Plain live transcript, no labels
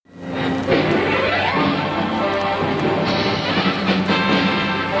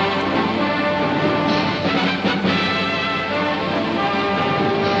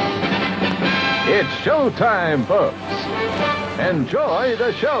showtime, folks. Enjoy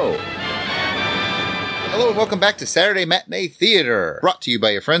the show. Hello and welcome back to Saturday Matinee Theater, brought to you by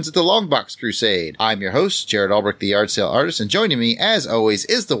your friends at the Longbox Crusade. I'm your host, Jared Albrecht, the yard sale artist, and joining me, as always,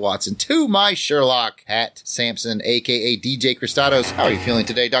 is the Watson to my Sherlock, Pat Sampson, a.k.a. DJ Christados. How are you feeling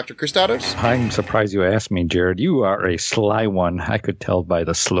today, Dr. Christados? I'm surprised you asked me, Jared. You are a sly one. I could tell by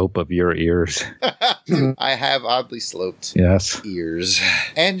the slope of your ears. I have oddly sloped ears.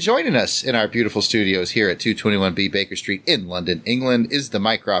 And joining us in our beautiful studios here at 221B Baker Street in London, England, is the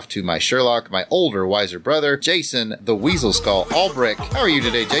Mycroft to my Sherlock, my older, wiser brother, Jason, the Weasel Skull Albrecht. How are you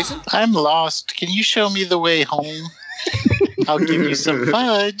today, Jason? I'm lost. Can you show me the way home? I'll give you some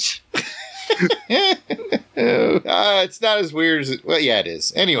fudge. It's not as weird as it... Well, yeah, it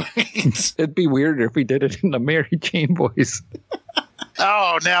is. Anyway. It'd be weirder if we did it in the Mary Jane voice.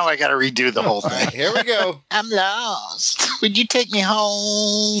 Oh, now I got to redo the whole thing. Right, here we go. I'm lost. Would you take me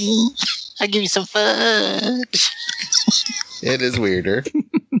home? I'll give you some fudge. It is weirder.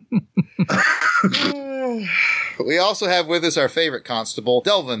 We also have with us our favorite constable,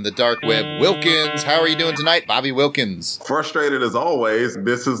 Delvin the Dark Web Wilkins. How are you doing tonight, Bobby Wilkins? Frustrated as always.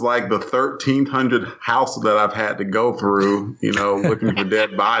 This is like the 1300th house that I've had to go through, looking for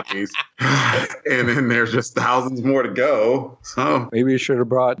dead bodies. And then there's just thousands more to go. So maybe you should have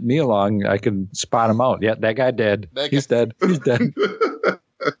brought me along. I could spot him out. Yeah, that guy dead. He's dead. He's dead.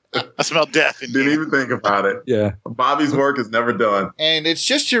 I smell death. Didn't even think about it. Yeah. Bobby's work is never done. And it's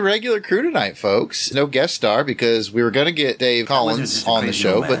just your regular crew tonight, folks. No guest star because we were going to get Dave Collins on the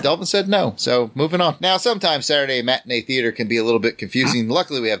show, but Delvin said no. So moving on. Now, sometimes Saturday Matinee Theater can be a little bit confusing.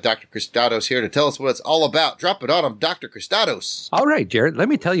 Luckily, we have Dr. Christados here to tell us what it's all about. Drop it on him, Dr. Christados. All right, Jared. Let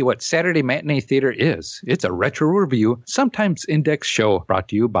me tell you what Saturday Matinee Theater is. It's a retro review, sometimes index show brought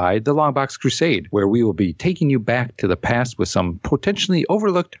to you by the Longbox Crusade, where we will be taking you back to the past with some potentially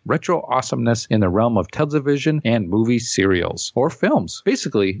overlooked retro awesomeness in the realm of television and movie serials or films.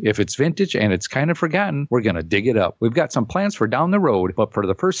 Basically, if it's vintage and it's kind of forgotten, we're going to dig it up. We've got some plans for down the road, but for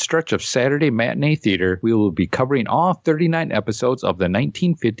the first stretch of Saturday Matinee Theater, we will be covering all 39 episodes of the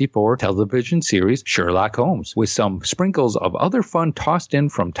 1954 television series Sherlock Holmes, with some sprinkles of other fun tossed in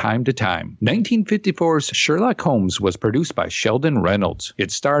from time to time. 1954's Sherlock Holmes was produced by Sheldon Reynolds.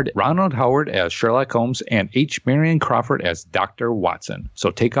 It starred Ronald Howard as Sherlock Holmes and H. Marion Crawford as Dr. Watson. So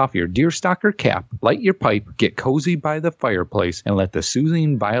take off your deerstalker cap, light your pipe, get cozy by the fireplace, and let the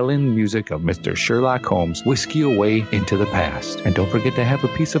soothing violin music of Mr. Sherlock Holmes whisk you away into the past. And don't forget to have a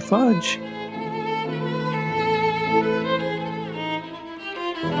piece of fudge.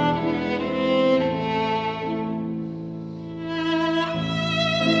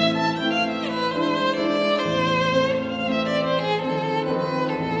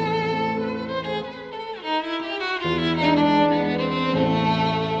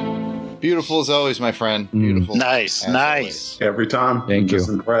 Beautiful as always, my friend. Beautiful. Nice. Always. Every time. Thank you. Just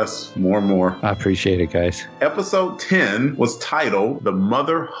impressed more and more. I appreciate it, guys. Episode 10 was titled The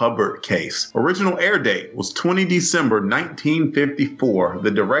Mother Hubbard Case. Original air date was 20 December 1954.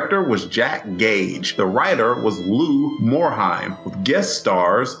 The director was Jack Gage. The writer was Lou Morheim, with guest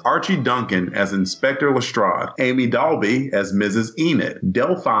stars Archie Duncan as Inspector Lestrade, Amy Dalby as Mrs. Enid,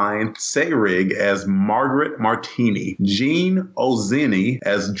 Delphine Seyrig as Margaret Martini, Gene Ozeni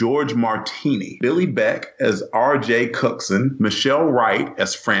as George Martini, Billy Beck as R.J. Cookson, Michelle Wright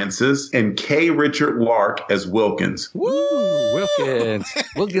as Francis, and K. Richard Lark as Wilkins. Woo! Wilkins.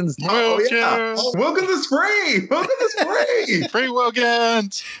 Wilkins. Oh, yeah. Wilkins is free. Wilkins is free. Free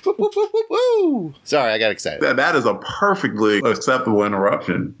Wilkins. Woo, woo, woo, woo, woo. Sorry, I got excited. That is a perfectly acceptable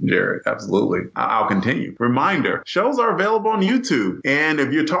interruption, Jared. Absolutely. I'll continue. Reminder, shows are available on YouTube. And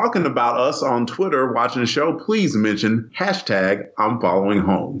if you're talking about us on Twitter watching the show, please mention hashtag I'm following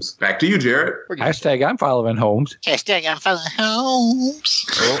Holmes. Back to you, Jared. Hashtag I'm following Holmes. Hashtag I'm following Holmes.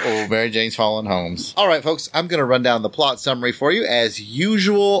 Oh, Mary Jane's fallen homes. All right, folks, I'm going to run down the plot summary for you. As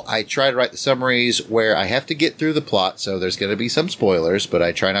usual, I try to write the summaries where I have to get through the plot, so there's going to be some spoilers, but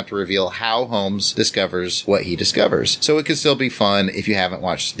I try not to reveal how Holmes discovers what he discovers. So it can still be fun. If you haven't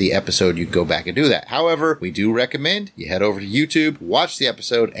watched the episode, you can go back and do that. However, we do recommend you head over to YouTube, watch the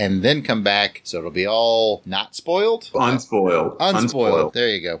episode, and then come back, so it'll be all not spoiled. Unspoiled. Unspoiled. There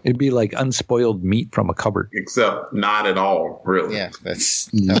you go. It'd be like unspoiled meat from a cupboard. Except not at all, really. Yeah, that was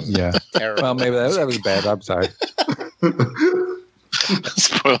Yeah. terrible. Well, maybe that was bad. I'm sorry.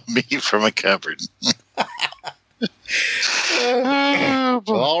 Spoiled meat from a cupboard. Oh,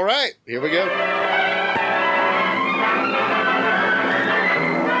 boy. All right, here we go.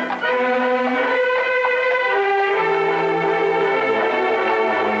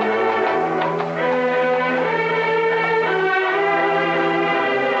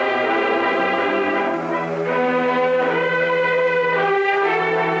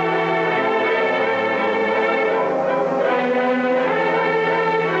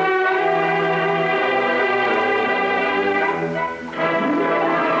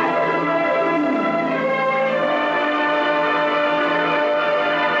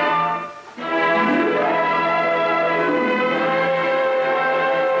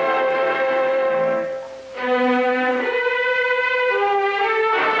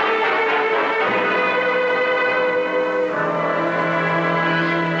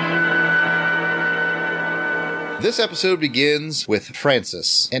 This episode begins with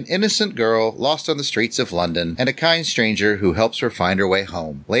Frances, an innocent girl lost on the streets of London, and a kind stranger who helps her find her way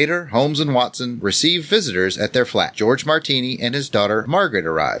home. Later, Holmes and Watson receive visitors at their flat. George Martini and his daughter Margaret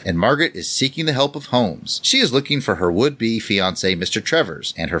arrive, and Margaret is seeking the help of Holmes. She is looking for her would-be fiancé, Mr.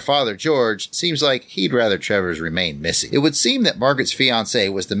 Trevors, and her father, George, seems like he'd rather Trevors remain missing. It would seem that Margaret's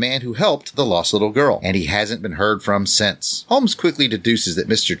fiancé was the man who helped the lost little girl, and he hasn't been heard from since. Holmes quickly deduces that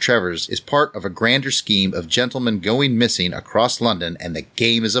Mr. Trevors is part of a grander scheme of gentlemen going missing across London, and the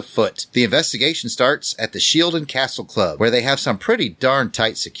game is afoot. The investigation starts at the Shield and Castle Club, where they have some pretty darn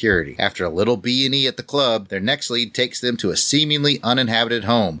tight security. After a little B&E at the club, their next lead takes them to a seemingly uninhabited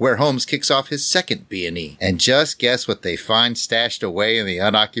home, where Holmes kicks off his second B&E. And just guess what they find stashed away in the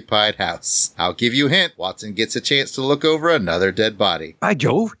unoccupied house. I'll give you a hint. Watson gets a chance to look over another dead body. By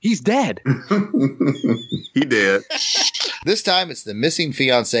Jove, he's dead. He did. This time, it's the missing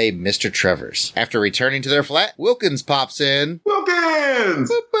fiancé, Mr. Trevors. After returning to their flat, Wilkins pops in.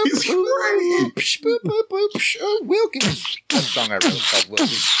 Wilkins! Boop, boop, He's boop, great! boop, boop, boop, boop, boop. Oh, Wilkins. That's a song I wrote called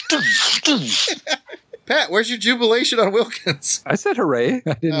Wilkins. Pat, where's your jubilation on Wilkins? I said hooray.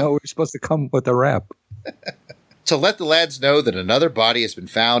 I didn't know we were supposed to come with a rap. To let the lads know that another body has been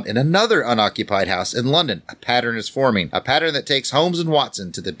found in another unoccupied house in London. A pattern is forming. A pattern that takes Holmes and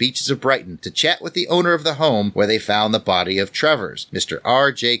Watson to the beaches of Brighton to chat with the owner of the home where they found the body of Trevors, Mr.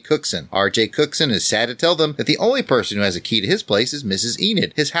 R.J. Cookson. R.J. Cookson is sad to tell them that the only person who has a key to his place is Mrs.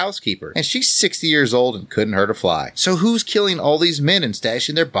 Enid, his housekeeper, and she's 60 years old and couldn't hurt a fly. So who's killing all these men and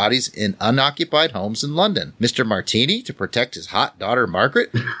stashing their bodies in unoccupied homes in London? Mr. Martini to protect his hot daughter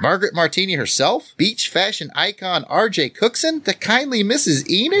Margaret? Margaret Martini herself? Beach fashion icon R.J. Cookson? The kindly Mrs.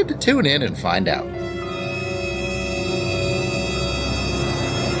 Enid? Tune in and find out.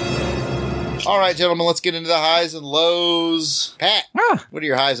 All right, gentlemen, let's get into the highs and lows. Pat, what are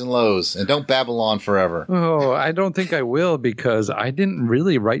your highs and lows? And don't babble on forever. Oh, I don't think I will because I didn't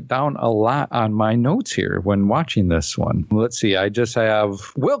really write down a lot on my notes here when watching this one. Let's see. I just have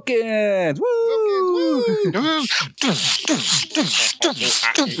Wilkins. Woo!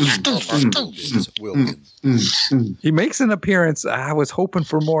 Wilkins. He makes an appearance. I was hoping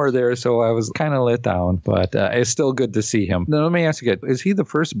for more there, so I was kind of let down. But it's still good to see him. Now, let me ask you, is he the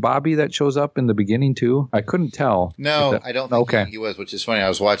first Bobby that shows up in the beginning too? I couldn't tell. No, I don't think he was, which is funny. I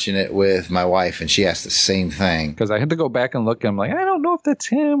was watching it with my wife, and she asked the same thing. Because I had to go back and look. I'm like, I don't know if that's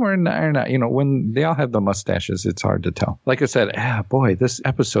him or not. You know, when they all have the mustaches, it's hard to tell. Like I said, boy, this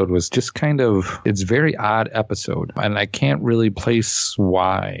episode was just kind of, it's a very odd episode. And I can't really place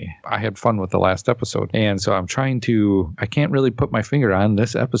why. I had fun with the last episode. And so I can't really put my finger on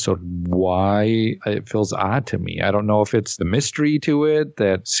this episode, why it feels odd to me. I don't know if it's the mystery to it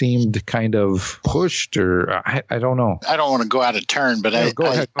that seemed kind of pushed, or I don't know. I don't want to go out of turn, but Go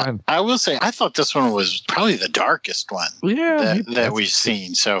ahead. I will say I thought this one was probably the darkest one that we've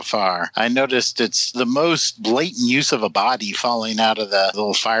seen so far. I noticed it's the most blatant use of a body falling out of the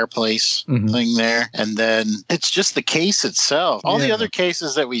little fireplace thing there. And then it's just the case itself. All the other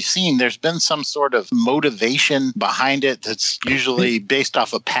cases that we've seen, there's been some sort of motivation behind it that's usually based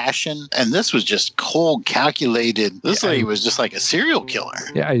off of passion. And this was just cold, calculated. This lady was just like a serial killer.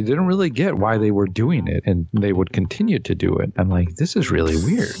 Yeah, I didn't really get why they were doing it, and they would continue to do it. I'm like, this is really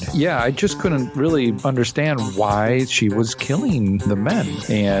weird. Yeah, I just couldn't really understand why she was killing the men.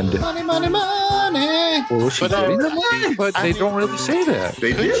 And Money, money, money. well, was she getting the money? But they don't really say that.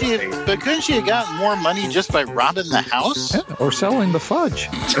 They did. But couldn't she have gotten more money just by robbing the house? Yeah, or selling the fudge.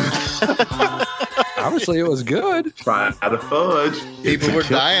 Obviously, it was good. Try out of fudge. People were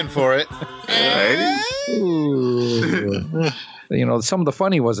dying for it. Right? Ooh. You know, some of the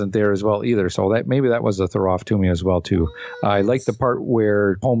funny wasn't there as well either. So that was a throw off to me as well, too. I like the part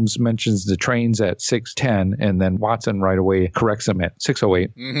where Holmes mentions the trains at 6:10 and then Watson right away corrects him at 6:08.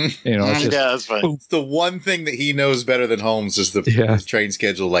 Mm-hmm. You know, it's just, that's funny. It's the one thing that he knows better than Holmes is the his train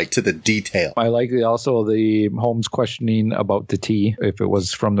schedule, like to the detail. I like also the Holmes questioning about the tea, if it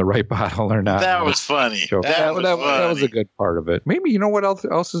was from the right bottle or not. That was funny. So that was a good part of it. Maybe, you know what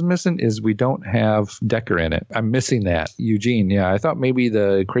else is missing is we don't have Decker in it. I'm missing that. Eugene, yeah. I thought maybe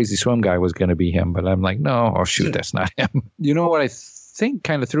the Crazy Swim guy was going to be him, but I'm like, no, oh shoot, that's not him. You know what I think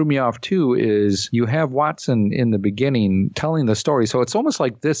kind of threw me off too is you have Watson in the beginning telling the story. So it's almost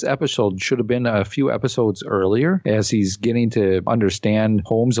like this episode should have been a few episodes earlier as he's getting to understand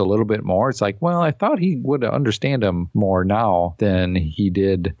Holmes a little bit more. It's like, well, I thought he would understand him more now than he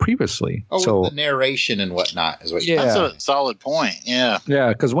did previously. Oh, so with the narration and whatnot is what. Yeah. That's a solid point. Yeah. Yeah,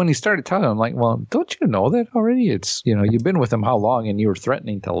 because when he started telling him, I'm like, well, don't you know that already? It's, you know, you've been with him how long and you were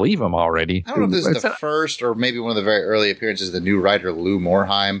threatening to leave him already. I don't know if this is the first or maybe one of the very early appearances of the new writer Lou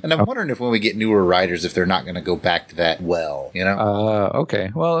Morheim. And I'm wondering if when we get newer writers, if they're not going to go back to that well, you know?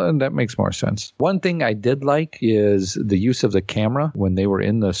 Okay. Well, that makes more sense. One thing I did like is the use of the camera when they were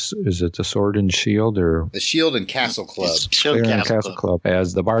in this, is it the Sword and Shield or? The Shield and Castle Club. Castle Club.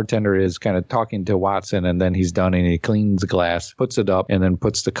 As the bartender is kind of talking to Watson, and then he's done and he cleans the glass, puts it up, and then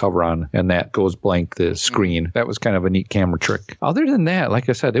puts the cover on, and that goes blank the screen. That was kind of a neat camera trick. Other than that, like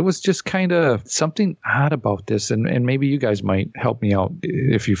I said, it was just kind of something odd about this, and maybe you guys might help me out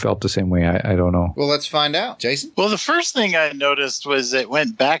if you felt the same way. I don't know. Well, let's find out. Jason? Well, the first thing I noticed was it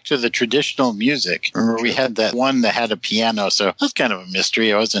went back to the traditional music. Remember, we had that one that had a piano, so that's kind of a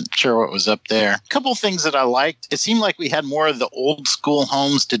mystery. I wasn't sure what was up there. A couple things that I liked. It seemed like we had more of the old school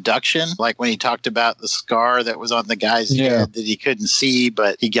Holmes deduction, like when he talked about the scar that was on the guy's head that he couldn't see,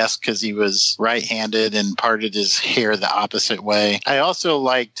 but he guessed because he was right-handed and parted his hair the opposite way. I also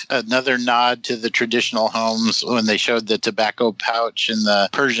liked another nod to the traditional Holmes when they showed the tobacco pouch and the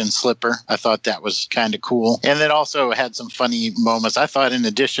Persian slipper. I thought that was kind of cool. And then also had some funny moments. I thought in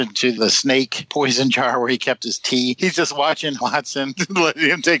addition to the snake poison jar where he kept his tea, he's just watching Watson, letting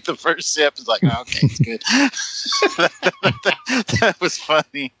him take the first sip. It's like, oh, okay, it's good. That was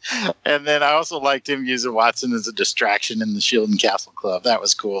funny. And then I also liked him using Watson as a distraction in the Shield and Castle Club. That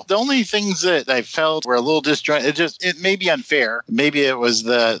was cool. The only things that I felt were a little disjointed. It may be unfair. Maybe it was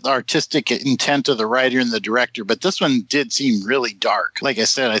the artistic intent of the writer and the director, but this one did seem really dark. Like I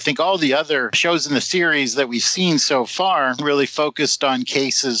said, I think all the other shows in the series that we've seen so far really focused on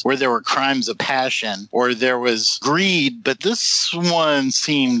cases where there were crimes of passion or there was greed, but this one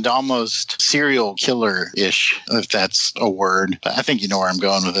seemed almost serial killer-ish, if that's a word. I think you know where I'm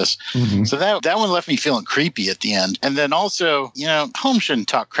going with this. Mm-hmm. So that one left me feeling creepy at the end. And then also, Holmes shouldn't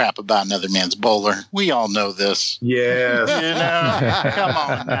talk crap about another man's bowler. We all know this. Yes.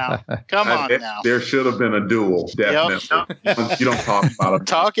 Come on now. There should have been a duel, definitely. Yep. You don't talk about it.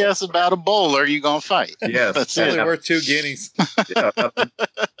 Talk ass about a bowler, you're going to fight. Yes. That's only worth 2 guineas. Yeah.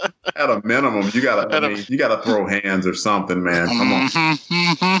 At a minimum, you gotta throw hands or something, man. Come on.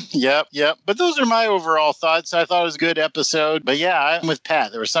 Mm-hmm. Yep. But those are my overall thoughts. I thought it was a good episode. But yeah, I'm with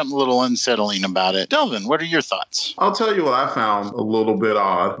Pat. There was something a little unsettling about it. Delvin, what are your thoughts? I'll tell you what I found a little bit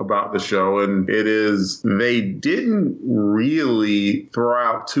odd about the show, and it is they didn't really throw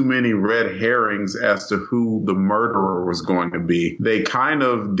out too many red herrings as to who the murderer was going to be. They kind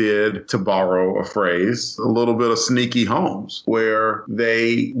of did, to borrow a phrase, a little bit of Sneaky Holmes, where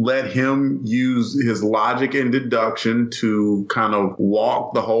they let him use his logic and deduction to kind of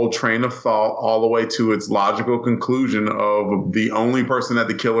walk the whole train of thought all the way to its logical conclusion of the only person that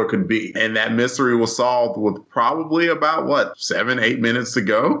the killer could be. And that mystery was solved with probably about, 7-8 minutes to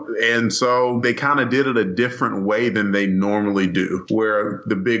go. And so they kind of did it a different way than they normally do, where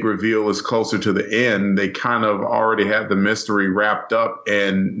the big reveal is closer to the end. They kind of already had the mystery wrapped up.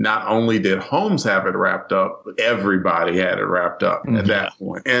 And not only did Holmes have it wrapped up, but everybody had it wrapped up at that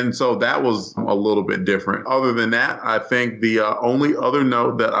point. And so that was a little bit different. Other than that, I think the only other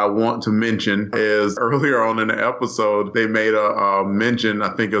note that I want to mention is earlier on in the episode, they made a mention, I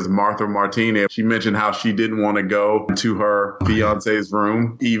think it was Martha Martinez. She mentioned how she didn't want to go to her fiance's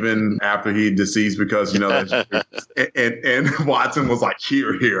room even after he deceased because, and Watson was like,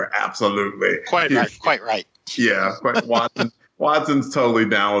 here, absolutely. Quite right. Yeah, Watson's totally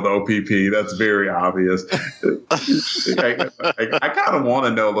down with OPP. That's very obvious. I kind of want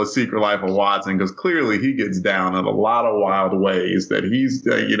to know the secret life of Watson because clearly he gets down in a lot of wild ways that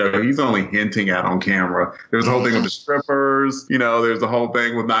he's only hinting at on camera. There's the whole thing with the strippers. There's the whole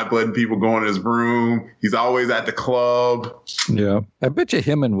thing with not letting people go in his room. He's always at the club. Yeah. I bet you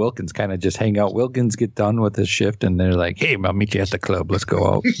him and Wilkins kind of just hang out. Wilkins get done with his shift and they're like, hey, I'll meet you at the club. Let's go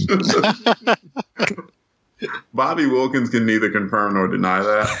out. Bobby Wilkins can neither confirm nor deny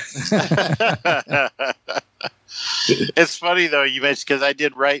that. It's funny, though, you mentioned, because I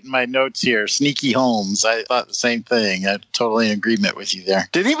did write in my notes here, Sneaky Holmes. I thought the same thing. I'm totally in agreement with you there.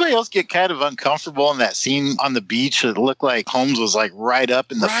 Did anybody else get kind of uncomfortable in that scene on the beach? It looked like Holmes was like right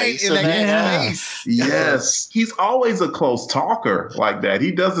up in the face of that. Face. Yes. He's always a close talker like that.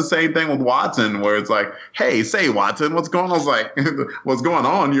 He does the same thing with Watson, where it's like, hey, say, Watson, what's going on? I was like, what's going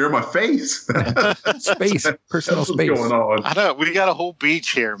on? You're in my face. Space. Personal space. What's going on? I know. We got a whole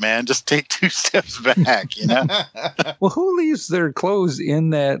beach here, man. Just take 2 steps back, Well, who leaves their clothes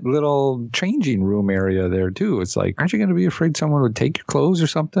in that little changing room area there, too? It's like, aren't you going to be afraid someone would take your clothes or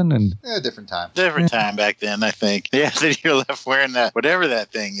something? And different time. Different time back then, I think. Yeah, then you're left wearing that, whatever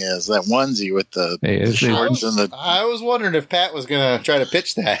that thing is, that onesie with the shorts and the... I was wondering if Pat was going to try to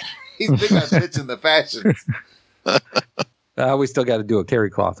pitch that. He's big on pitching the fashions. We still got to do a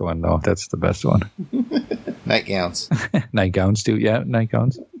terry cloth one, though. That's the best one. Nightgowns. Nightgowns, too. Yeah,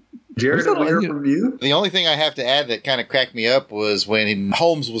 nightgowns. Jared, did we hear from you? The only thing I have to add that kind of cracked me up was when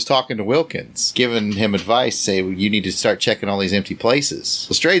Holmes was talking to Wilkins, giving him advice, say, well, you need to start checking all these empty places.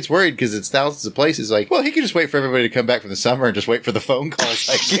 Well, Strade's worried because it's thousands of places. Like, well, he could just wait for everybody to come back from the summer and just wait for the phone calls,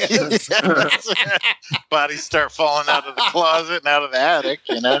 I guess. Bodies start falling out of the closet and out of the attic,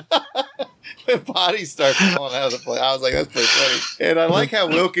 you know? When bodies start falling out of the place, I was like, that's pretty funny. And I like how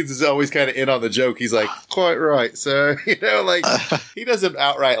Wilkins is always kind of in on the joke. He's like, quite right, sir. You know, like, he doesn't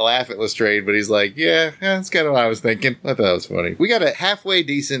outright laugh at Lestrade, but he's like, yeah, that's kind of what I was thinking. I thought it was funny. We got a halfway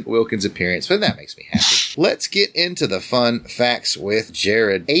decent Wilkins appearance, but that makes me happy. Let's get into the fun facts with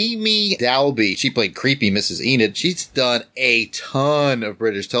Jared. Amy Dalby, she played creepy Mrs. Enid. She's done a ton of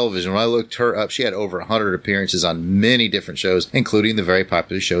British television. When I looked her up, she had over 100 appearances on many different shows, including the very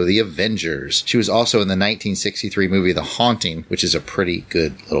popular show The Avengers. She was also in the 1963 movie The Haunting, which is a pretty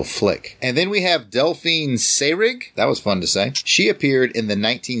good little flick. And then we have Delphine Seyrig. That was fun to say. She appeared in the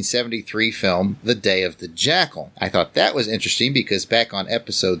 1973 film The Day of the Jackal. I thought that was interesting because back on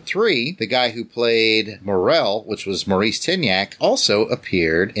episode 3, the guy who played Morel, which was Maurice Tignac, also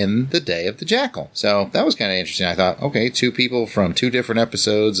appeared in The Day of the Jackal. So that was kind of interesting. I thought, okay, two people from two different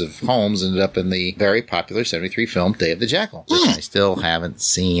episodes of Holmes ended up in the very popular 73 film Day of the Jackal, which I still haven't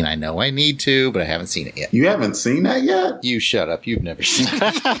seen. I know I need to, but I haven't seen it yet. You haven't seen that yet? You shut up. You've never seen it.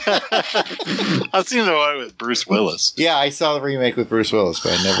 I've seen the one with Bruce Willis. Yeah, I saw the remake with Bruce Willis,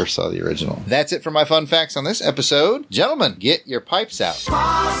 but I never saw the original. That's it for my fun facts on this episode. Gentlemen, get your pipes out.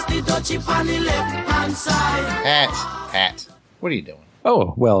 Pat, what are you doing?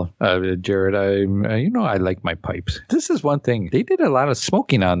 Oh, well, Jared, I like my pipes. This is one thing. They did a lot of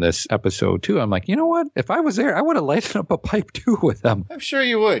smoking on this episode, too. I'm like, you know what? If I was there, I would have lighted up a pipe, too, with them. I'm sure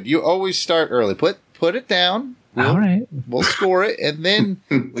you would. You always start early. Put it down. All right. We'll score it, and then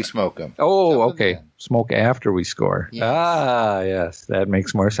we smoke them. Oh, okay. Smoke after we score. Yes. Ah, yes. That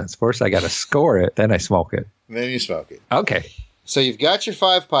makes more sense. First, I got to score it, then I smoke it. Then you smoke it. Okay. So you've got your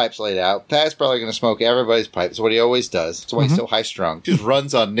 5 pipes laid out. Pat's probably going to smoke everybody's pipes. That's what he always does. That's why he's so high-strung. Just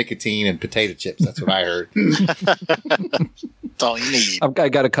runs on nicotine and potato chips. That's what I heard. That's all you need. I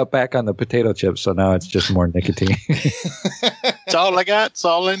got to cut back on the potato chips, so now it's just more nicotine. That's all I got. That's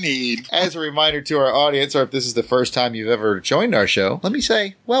all I need. As a reminder to our audience, or if this is the first time you've ever joined our show, let me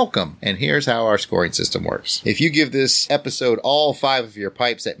say welcome. And here's how our scoring system works. If you give this episode all 5 of your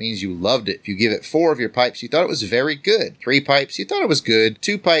pipes, that means you loved it. If you give it 4 of your pipes, you thought it was very good. 3 pipes, you thought it was good.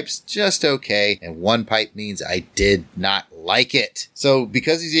 2 pipes, just okay. And 1 pipe means I did not like it. So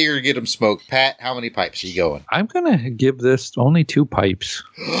because he's eager to get them smoked, Pat, how many pipes are you going? I'm going to give this only 2 pipes.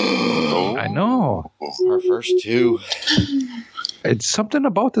 I know. Our first 2. It's something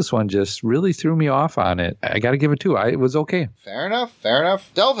about this one just really threw me off on it. I got to give it 2. It was okay. Fair enough.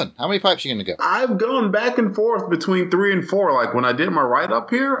 Delvin, how many pipes are you going to go? I've gone back and forth between 3 and 4. Like when I did my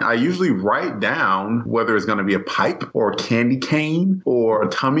write-up here, I usually write down whether it's going to be a pipe or a candy cane or a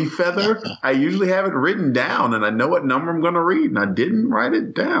tummy feather. I usually have it written down and I know what number I'm going to read, and I didn't write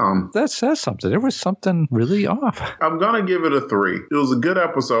it down. That says something. There was something really off. I'm going to give it a 3. It was a good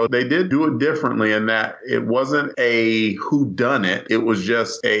episode. They did do it differently in that it wasn't a whodunit. It was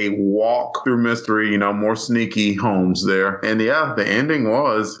just a walk through mystery, more sneaky Holmes there. And yeah, the ending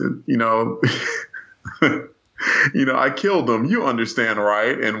was, I killed him. You understand,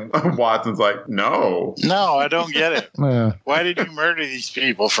 right? And Watson's like, no, I don't get it. Why did you murder these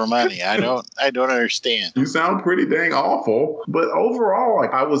people for money? I don't understand. You sound pretty dang awful, but overall,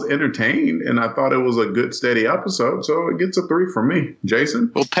 I was entertained and I thought it was a good, steady episode. So it gets a 3 from me.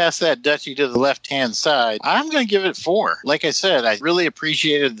 Jason? We'll pass that duchy to the left-hand side. I'm going to give it 4. Like I said, I really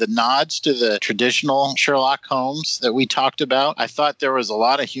appreciated the nods to the traditional Sherlock Holmes that we talked about. I thought there was a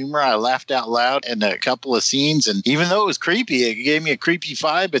lot of humor. I laughed out loud in a couple of scenes. And even though it was creepy, it gave me a creepy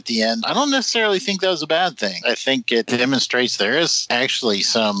vibe at the end. I don't necessarily think that was a bad thing. I think it demonstrates there is actually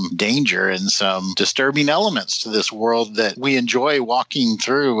some danger and some disturbing elements to this world that we enjoy walking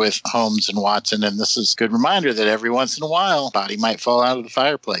through with Holmes and Watson. And this is a good reminder that every once in a while, a body might fall out of the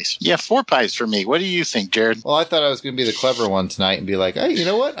fireplace. Yeah, 4 pipes for me. What do you think, Jared? Well, I thought I was going to be the clever one tonight and be like, hey, you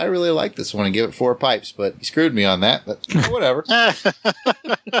know what? I really like this one and give it 4 pipes, but you screwed me on that. But whatever.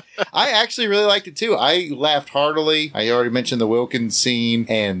 I actually really liked it too. I laughed heartily. I already mentioned the Wilkins scene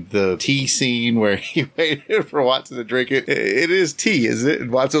and the tea scene where he waited for Watson to drink it. It is tea, isn't it?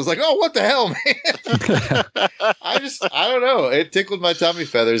 And Watson was like, oh, what the hell, man? I don't know. It tickled my tummy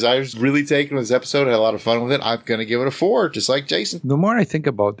feathers. I was really taking this episode. I had a lot of fun with it. I'm going to give it a 4, just like Jason. The more I think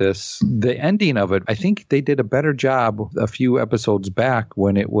about this, the ending of it, I think they did a better job a few episodes back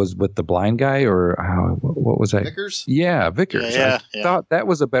when it was with the blind guy or what was that? Vickers? Yeah, Vickers. Yeah. I thought that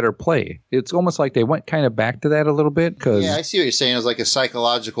was a better play. It's almost like they went kind of back back to that a little bit. Yeah, I see what you're saying. It was like a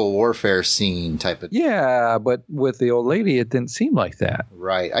psychological warfare scene type of... Yeah, but with the old lady, it didn't seem like that.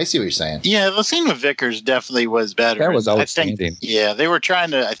 Right. I see what you're saying. Yeah, the scene with Vickers definitely was better. That was outstanding. They were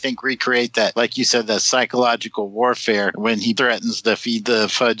trying to, I think, recreate that, like you said, that psychological warfare when he threatens to feed the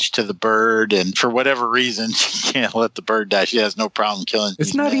fudge to the bird, and for whatever reason, she can't let the bird die. She has no problem killing.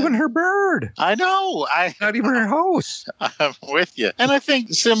 It's not even her bird. I know. Not even her house. I'm with you. And I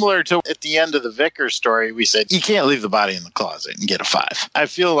think similar to at the end of the Vickers story, we said, you can't leave the body in the closet and get a 5. I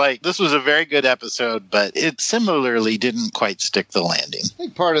feel like this was a very good episode, but it similarly didn't quite stick the landing. I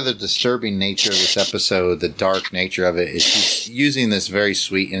think part of the disturbing nature of this episode, the dark nature of it, is she's using this very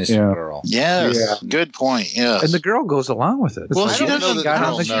sweet, innocent girl. Yes. Yeah. Good point. Yes. And the girl goes along with it. Well, she doesn't know. I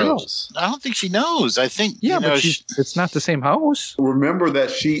don't think she knows. I think, but it's not the same house. Remember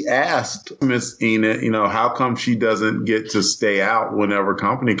that she asked Miss Enid, how come she doesn't get to stay out whenever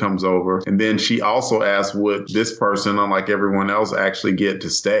company comes over? And then she also asked, would this person, unlike everyone else, actually get to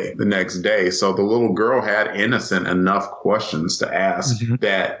stay the next day? So the little girl had innocent enough questions to ask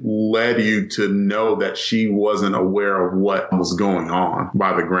that led you to know that she wasn't aware of what was going on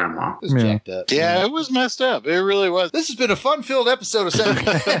by the grandma. It was jacked up. Yeah, it was messed up. It really was. This has been a fun-filled episode of Seven.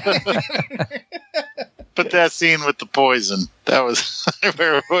 But that scene with the poison, that was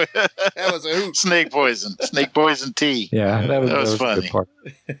that was a hoot. Snake poison tea. Yeah, that was funny. A good part.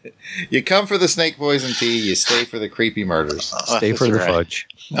 You come for the snake poison tea, you stay for the creepy murders. Stay for the fudge.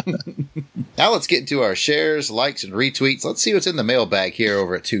 Now let's get into our shares, likes, and retweets. Let's see what's in the mailbag here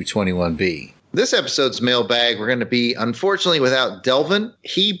over at 221B. This episode's mailbag, we're going to be, unfortunately, without Delvin.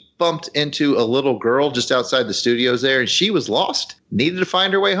 He bumped into a little girl just outside the studios there, and she was lost. Needed to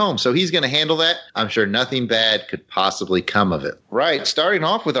find her way home, so he's going to handle that. I'm sure nothing bad could possibly come of it. Right, starting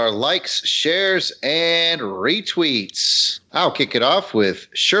off with our likes, shares, and retweets. I'll kick it off with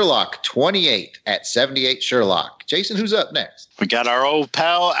Sherlock28 at 78 Sherlock. Jason, who's up next? We got our old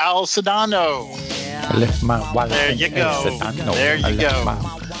pal Al Sedano. I left my wallet. There you go. There you go.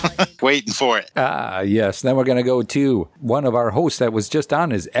 Waiting for it. Yes. Then we're going to go to one of our hosts that was just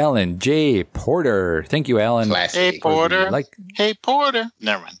on is Alan J. Porter. Thank you, Alan. Classic. Hey, Porter. Hey, Porter.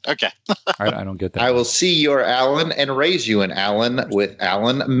 Never mind. Okay. I don't get that. I will see your Alan and raise you an Alan with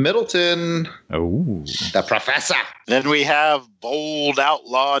Alan Middleton. Oh. The professor. Then we have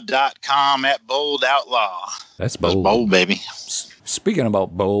boldoutlaw.com at Bold Outlaw. That's bold. That's bold, baby. Speaking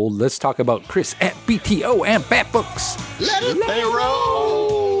about bold, let's talk about Chris at BTO and Bat Books. Let it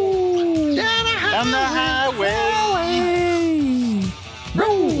roll down the highway.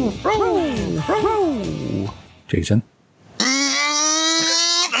 Roll. Jason? No.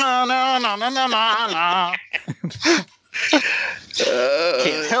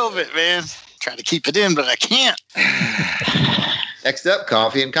 Can't help it, man. Try to keep it in, but I can't. Next up,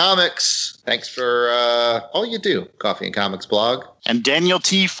 Coffee and Comics. Thanks for all you do, Coffee and Comics blog. And Daniel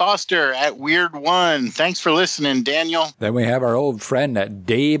T. Foster at Weird One. Thanks for listening, Daniel. Then we have our old friend,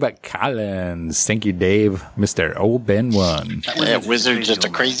 Dave Collins. Thank you, Dave, Mr. Old Ben One. That wizard's just a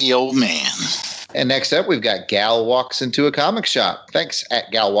crazy old man. And next up, we've got Gal Walks Into a Comic Shop. Thanks, at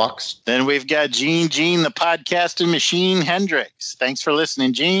Gal Walks. Then we've got Gene, the podcasting machine, Hendricks. Thanks for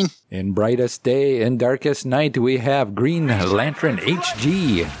listening, Gene. In brightest day and darkest night, we have Green Lantern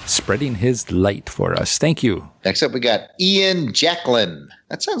HG spreading his light for us. Thank you. Next up, we got Ian Jacklin.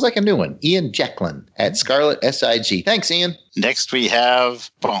 That sounds like a new one. Ian Jacklin at Scarlet SIG. Thanks, Ian. Next, we have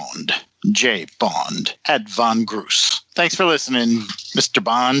Bond. J. Bond at Von Groos. Thanks for listening, Mr.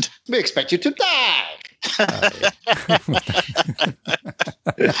 Bond. We expect you to die.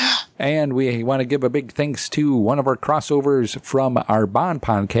 And we want to give a big thanks to one of our crossovers from our Bond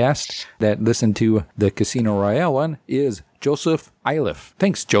podcast that listened to the Casino Royale one is Joseph Iliff.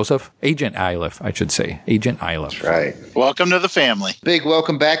 Thanks, Joseph. Agent Iliff, I should say. Agent Iliff. That's right. Welcome to the family. Big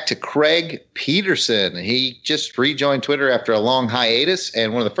welcome back to Craig Peterson. He just rejoined Twitter after a long hiatus,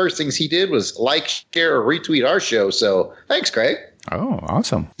 and one of the first things he did was like, share, or retweet our show. So thanks, Craig. Oh,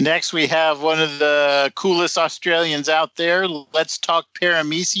 awesome. Next, we have one of the coolest Australians out there. Let's Talk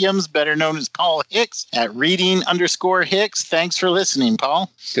Parameciums, better known as Paul Hicks at reading_Hicks. Thanks for listening,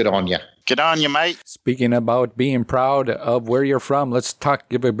 Paul. Good on you. Good on you, mate. Speaking about being proud of where you're from, let's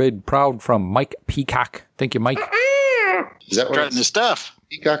give a big proud from Mike Peacock. Thank you, Mike. Is that what the stuff?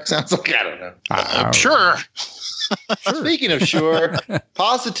 Peacock sounds like? I don't know. I'm sure. Speaking of sure,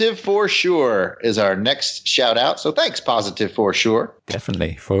 Positive for Sure is our next shout out. So thanks, Positive for Sure.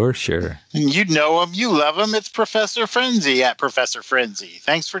 Definitely, for sure. And you know him, you love him. It's Professor Frenzy at Professor Frenzy.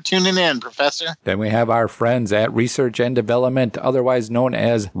 Thanks for tuning in, Professor. Then we have our friends at Research and Development, otherwise known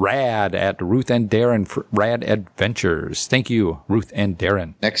as RAD, at Ruth and Darren Rad Adventures. Thank you, Ruth and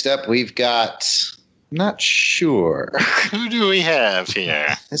Darren. Next up, we've got Not sure. Who do we have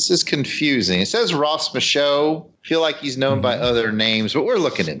here? This is confusing. It says Ross Michaud. Feel like he's known by other names, but we're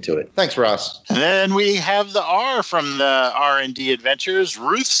looking into it. Thanks, Ross. And then we have the R from the R&D Adventures,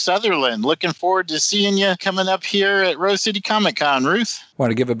 Ruth Sutherland. Looking forward to seeing you coming up here at Rose City Comic Con, Ruth.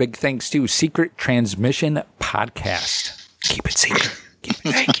 Want to give a big thanks to Secret Transmission Podcast. Keep it secret.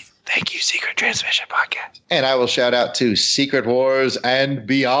 Thank you, Secret Transmission Podcast. And I will shout out to Secret Wars and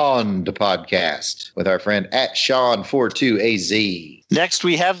Beyond Podcast with our friend at Sean42AZ. Next,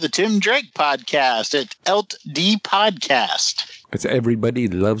 we have the Tim Drake Podcast at LD Podcast. It's Everybody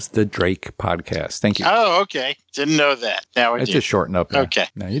Loves the Drake Podcast. Thank you. Oh, okay. Didn't know that. Now I do. Just shorten up. Now. Okay.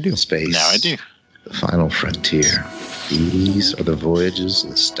 Now you do. Space. Now I do. The final frontier. These are the voyages of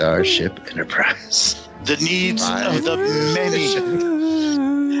the Starship Enterprise. The needs of the many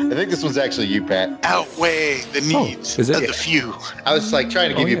I think this one's actually you, Pat. outweigh the needs of the few. I was like trying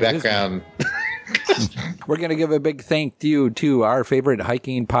to give you background. We're going to give a big thank you to our favorite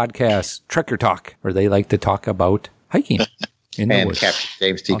hiking podcast, Trekker Talk, where they like to talk about hiking. And Captain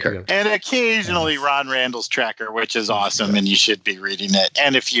James T. Kirk. And occasionally Ron Randall's Tracker, which is awesome, and you should be reading it.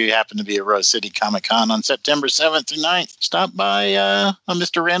 And if you happen to be at Rose City Comic Con on September 7th through 9th, stop by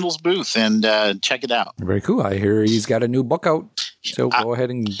Mr. Randall's booth and check it out. Very cool. I hear he's got a new book out. So go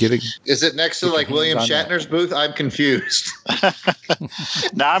ahead and get it. Is it next to like William Shatner's booth? I'm confused.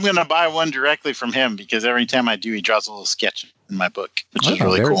 Now I'm going to buy one directly from him because every time I do, he draws a little sketch in my book, which is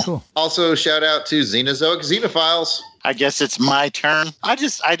really cool. Also, shout out to Xenozoic Xenophiles. I guess it's my turn. I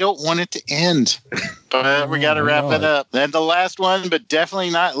don't want it to end, but we got to wrap it up. Then the last one, but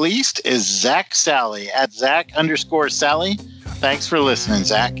definitely not least, is Zach Sally at Zach_Sally. Thanks for listening,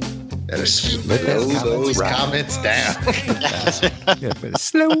 Zach. Better slow those comments down.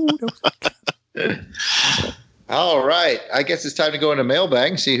 Slow those. All right. I guess it's time to go into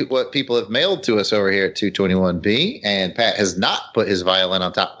mailbag, see what people have mailed to us over here at 221B. And Pat has not put his violin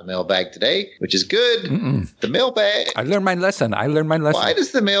on top of the mailbag today, which is good. The mailbag. I learned my lesson. Why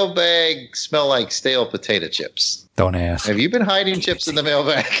does the mailbag smell like stale potato chips? Don't ask. Have you been hiding chips in the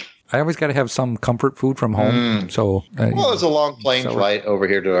mailbag? I always got to have some comfort food from home. So, well, it's a long plane flight over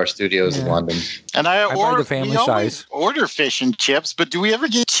here to our studios in London. And I buy the family size. Order fish and chips, but do we ever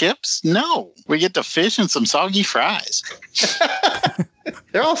get chips? No. We get the fish and some soggy fries.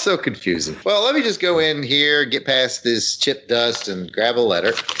 They're all so confusing. Well, let me just go in here, get past this chip dust, and grab a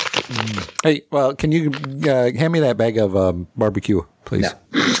letter. Hey, well, can you hand me that bag of barbecue, please?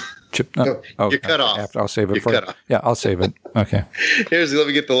 No. Chip? No, you're cut off. I'll save it for. Yeah, I'll save it. Okay. Let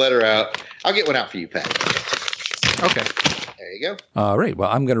me get the letter out. I'll get one out for you, Pat. Okay. There you go. All right. Well,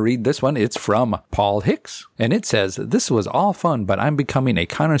 I'm going to read this one. It's from Paul Hicks, and it says, "This was all fun, but I'm becoming a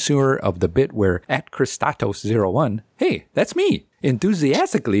connoisseur of the bit where @Christatos01, hey, that's me,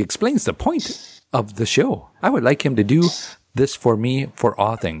 enthusiastically explains the point of the show. I would like him to do this for me for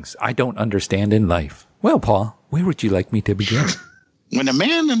all things I don't understand in life." Well, Paul, where would you like me to begin? When a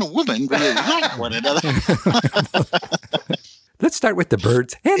man and a woman really like one another. Let's start with the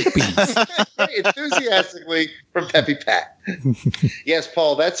birds and the bees. Enthusiastically from Peppy Pat. Yes,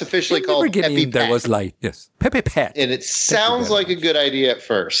 Paul, that's officially called Peppy Pat. There was light. Yes, Peppy Pat. And it sounds like a good idea at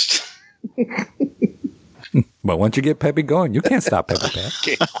first. But once you get Peppy going, you can't stop Peppy Pat.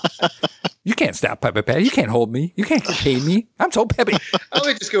 You can't stop Peppy Pat. You can't hold me. You can't contain me. I'm so peppy. Let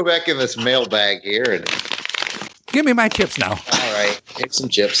me just go back in this mailbag here and give me my chips now. All right. Here's some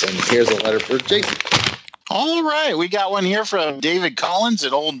chips, and here's a letter for Jason. All right. We got one here from David Collins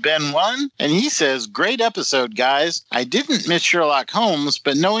at Old Ben 1. And he says, "Great episode, guys. I didn't miss Sherlock Holmes,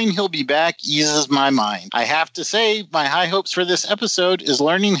 but knowing he'll be back eases my mind. I have to say, my high hopes for this episode is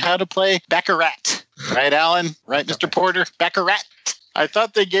learning how to play Baccarat." Right, Alan? Right, Mr. Porter? Baccarat. I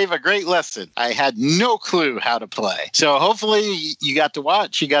thought they gave a great lesson. I had no clue how to play. So hopefully you got to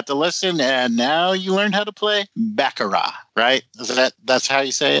watch, you got to listen, and now you learned how to play Baccarat, right? That's how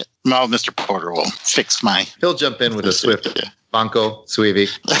you say it? No, Mr. Porter will fix my... He'll jump in with a swift Banco, Sweevy.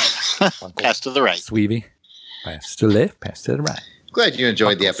 Pass to the right. Sweevy. Pass to the left, pass to the right. Glad you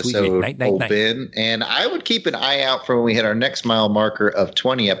enjoyed the episode, Old Ben. And I would keep an eye out for when we hit our next mile marker of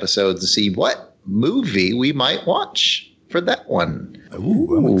 20 episodes to see what movie we might watch for that one.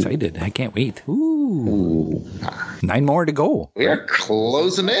 Ooh, I'm excited. I can't wait. Ooh. 9 more to go. We are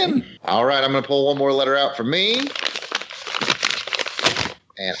closing in. All right, I'm going to pull one more letter out for me.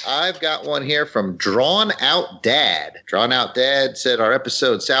 And I've got one here from Drawn Out Dad. Drawn Out Dad said our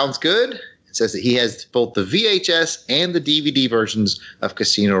episode sounds good. It says that he has both the VHS and the DVD versions of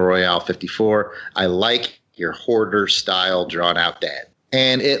Casino Royale 54. I like your hoarder style, Drawn Out Dad.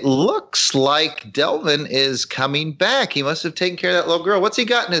 And it looks like Delvin is coming back. He must have taken care of that little girl. What's he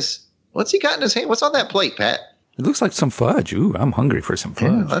got in his What's he got in his hand? What's on that plate, Pat? It looks like some fudge. Ooh, I'm hungry for some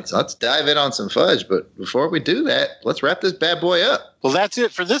fudge. Yeah, let's dive in on some fudge. But before we do that, let's wrap this bad boy up. Well, that's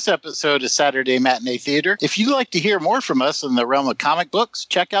it for this episode of Saturday Matinee Theater. If you'd like to hear more from us in the realm of comic books,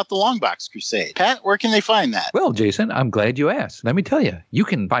 check out the Longbox Crusade. Pat, where can they find that? Well, Jason, I'm glad you asked. Let me tell you, you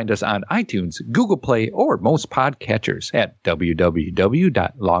can find us on iTunes, Google Play, or most podcatchers at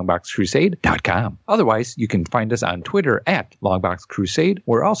www.longboxcrusade.com. Otherwise, you can find us on Twitter at Longbox Crusade.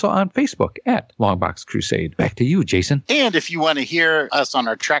 We're also on Facebook at Longbox Crusade. Back to you, Jason. And if you want to hear us on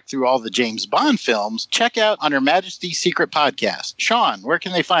our trek through all the James Bond films, check out On Her Majesty's Secret Podcast. Sean, where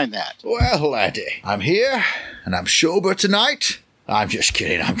can they find that? Well, laddie, I'm here, and I'm sober tonight. I'm just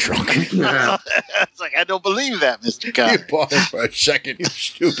kidding. I'm drunk. It's like, I don't believe that, Mr. Connery. You bought it for a second, you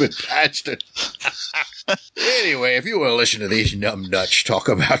stupid bastard. Anyway, if you want to listen to these numbnuts talk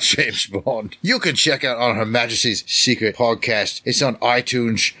about James Bond, you can check out On Her Majesty's Secret Podcast. It's on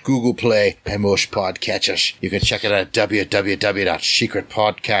iTunes, Google Play, and most podcatchers. You can check it out at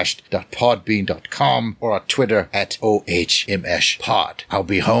www.secretpodcast.podbean.com or on Twitter at OHMSPod. I'll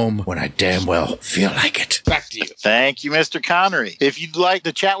be home when I damn well feel like it. Back to you. Thank you, Mr. Connery. If you'd like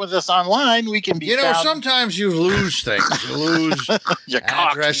to chat with us online, we can be found... sometimes you lose things. You lose your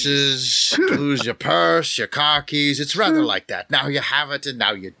addresses, you lose your purse, your car keys. It's rather like that. Now you have it and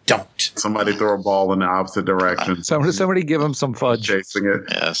now you don't. Somebody throw a ball in the opposite direction. Somebody give him some fudge. Chasing it.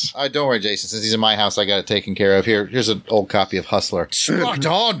 Yes. Don't worry, Jason. Since he's in my house, I got it taken care of. Here's an old copy of Hustler. Spot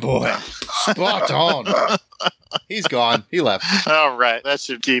on, boy. Spot on. He's gone. He left. All right. That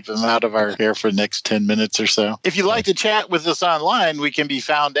should keep him out of our hair for the next 10 minutes or so. If you'd like to chat with us online, we can be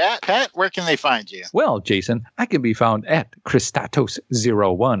found at... Pat, where can they find you? Well, Jason, I can be found at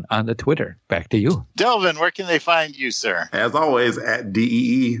Christatos01 on the Twitter. Back to you. Delvin, where can they find you, sir? As always, at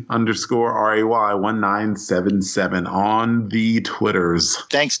DEE_RAY1977 on the Twitters.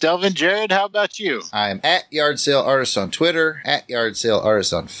 Thanks, Delvin. Jared, how about you? I'm at Yard Sale Artist on Twitter, at Yard Sale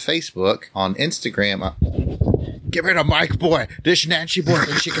Artist on Facebook, on Instagram. Get rid of Mike, boy. This Nancy boy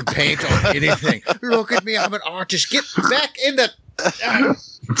thinks she can paint on anything. Look at me. I'm an artist. Get back in the...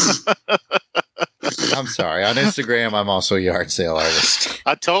 I'm sorry. On Instagram, I'm also a Yard Sale Artist.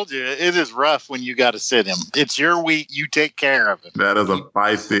 I told you, it is rough when you got to sit him. It's your week. You take care of it. That is a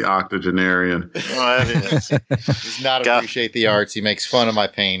feisty octogenarian. Well, it is. Does not appreciate the arts. He makes fun of my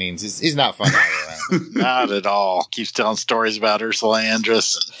paintings. He's not fun all around. Not at all. Keeps telling stories about Ursula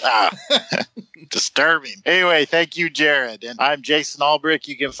Andress. Disturbing. Anyway, thank you, Jared. And I'm Jason Albrecht.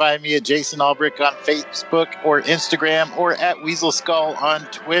 You can find me at Jason Albrecht on Facebook or Instagram or at Weasel Skull on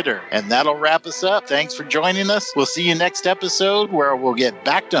Twitter. And that'll wrap us up. Thanks for joining us. We'll see you next episode where we'll get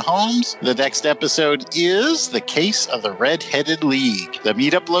back to Holmes. The next episode is The Case of the Red-Headed League. The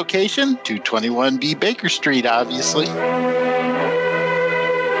meetup location, 221B Baker Street, obviously.